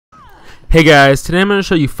Hey guys, today I'm going to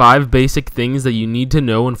show you 5 basic things that you need to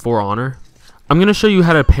know in For Honor. I'm going to show you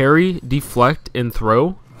how to parry, deflect, and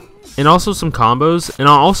throw, and also some combos, and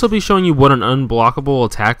I'll also be showing you what an unblockable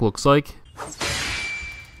attack looks like.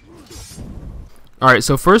 Alright,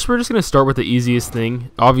 so first we're just going to start with the easiest thing,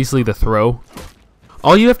 obviously the throw.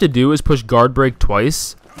 All you have to do is push guard break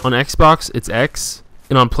twice. On Xbox it's X,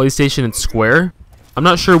 and on PlayStation it's square. I'm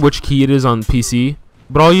not sure which key it is on PC,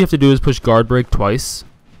 but all you have to do is push guard break twice.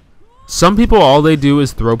 Some people, all they do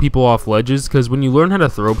is throw people off ledges, because when you learn how to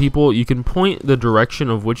throw people, you can point the direction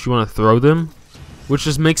of which you want to throw them, which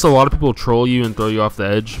just makes a lot of people troll you and throw you off the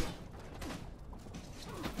edge.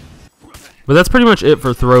 But that's pretty much it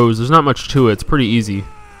for throws. There's not much to it. It's pretty easy.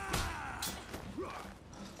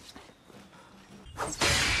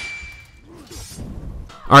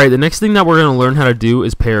 Alright, the next thing that we're going to learn how to do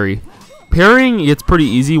is parry. Parrying gets pretty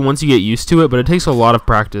easy once you get used to it, but it takes a lot of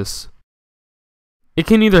practice. It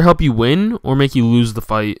can either help you win or make you lose the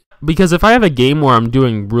fight. Because if I have a game where I'm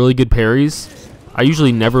doing really good parries, I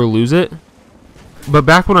usually never lose it. But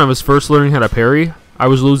back when I was first learning how to parry, I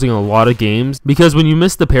was losing a lot of games. Because when you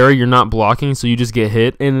miss the parry, you're not blocking, so you just get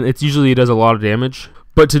hit. And it usually does a lot of damage.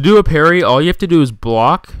 But to do a parry, all you have to do is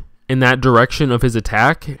block in that direction of his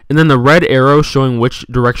attack. And then the red arrow showing which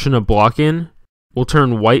direction to block in will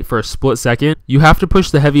turn white for a split second. You have to push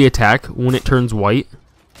the heavy attack when it turns white.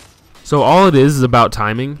 So all it is about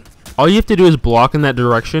timing. All you have to do is block in that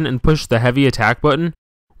direction and push the heavy attack button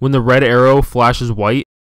when the red arrow flashes white.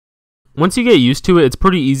 Once you get used to it, it's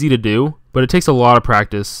pretty easy to do, but it takes a lot of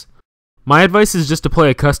practice. My advice is just to play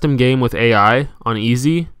a custom game with AI on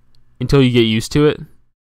easy until you get used to it.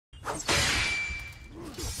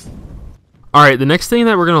 Alright, the next thing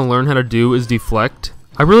that we're going to learn how to do is deflect.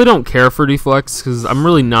 I really don't care for deflects because I'm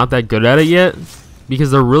really not that good at it yet,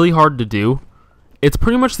 because they're really hard to do. It's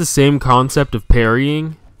pretty much the same concept of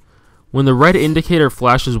parrying. When the red indicator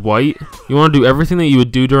flashes white, you want to do everything that you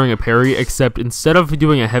would do during a parry, except instead of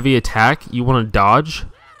doing a heavy attack, you want to dodge.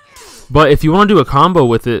 But if you want to do a combo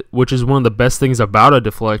with it, which is one of the best things about a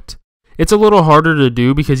deflect, it's a little harder to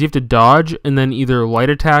do because you have to dodge and then either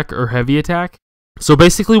light attack or heavy attack. So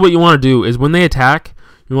basically what you want to do is when they attack,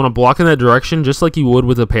 you want to block in that direction just like you would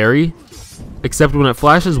with a parry, except when it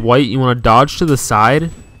flashes white, you want to dodge to the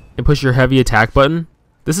side and push your heavy attack button.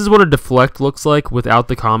 This is what a deflect looks like without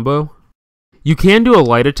the combo. You can do a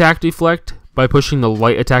light attack deflect by pushing the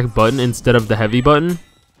light attack button instead of the heavy button.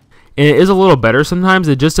 And it is a little better sometimes,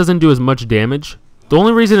 it just doesn't do as much damage. The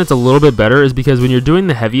only reason it's a little bit better is because when you're doing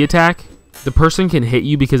the heavy attack, the person can hit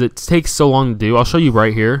you because it takes so long to do. I'll show you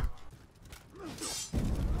right here.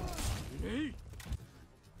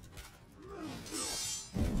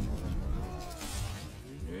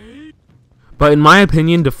 But in my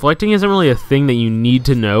opinion, deflecting isn't really a thing that you need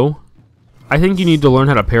to know. I think you need to learn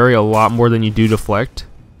how to parry a lot more than you do deflect.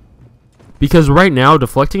 Because right now,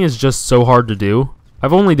 deflecting is just so hard to do.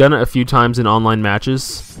 I've only done it a few times in online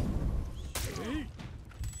matches.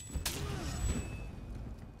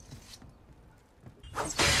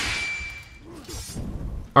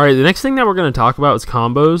 Alright, the next thing that we're going to talk about is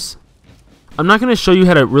combos. I'm not going to show you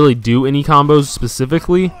how to really do any combos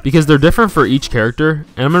specifically because they're different for each character,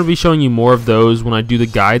 and I'm going to be showing you more of those when I do the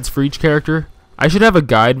guides for each character. I should have a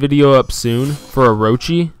guide video up soon for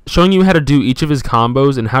Orochi, showing you how to do each of his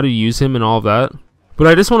combos and how to use him and all of that. But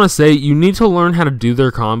I just want to say, you need to learn how to do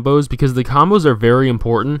their combos because the combos are very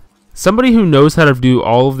important. Somebody who knows how to do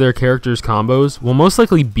all of their characters' combos will most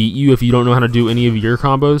likely beat you if you don't know how to do any of your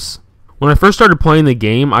combos. When I first started playing the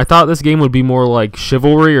game, I thought this game would be more like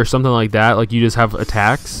Chivalry or something like that, like you just have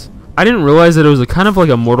attacks. I didn't realize that it was a kind of like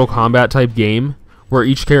a Mortal Kombat type game, where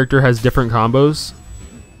each character has different combos.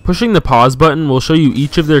 Pushing the pause button will show you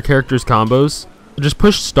each of their characters' combos. Just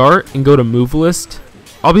push start and go to move list.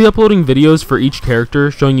 I'll be uploading videos for each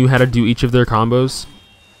character showing you how to do each of their combos.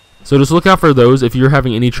 So just look out for those if you're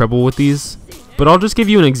having any trouble with these. But I'll just give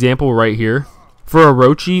you an example right here. For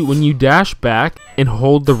Orochi, when you dash back and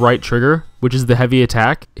hold the right trigger, which is the heavy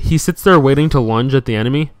attack, he sits there waiting to lunge at the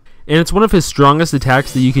enemy. And it's one of his strongest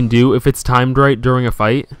attacks that you can do if it's timed right during a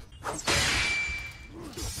fight.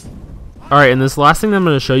 Alright, and this last thing that I'm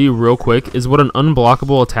going to show you real quick is what an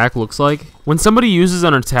unblockable attack looks like. When somebody uses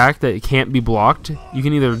an attack that can't be blocked, you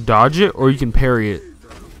can either dodge it or you can parry it.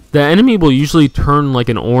 The enemy will usually turn like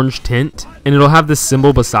an orange tint, and it'll have this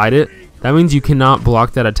symbol beside it. That means you cannot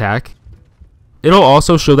block that attack. It'll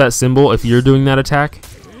also show that symbol if you're doing that attack.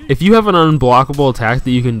 If you have an unblockable attack that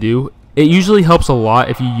you can do, it usually helps a lot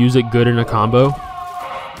if you use it good in a combo.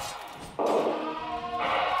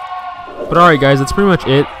 But alright guys, that's pretty much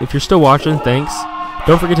it. If you're still watching, thanks.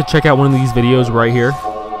 Don't forget to check out one of these videos right here.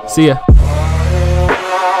 See ya.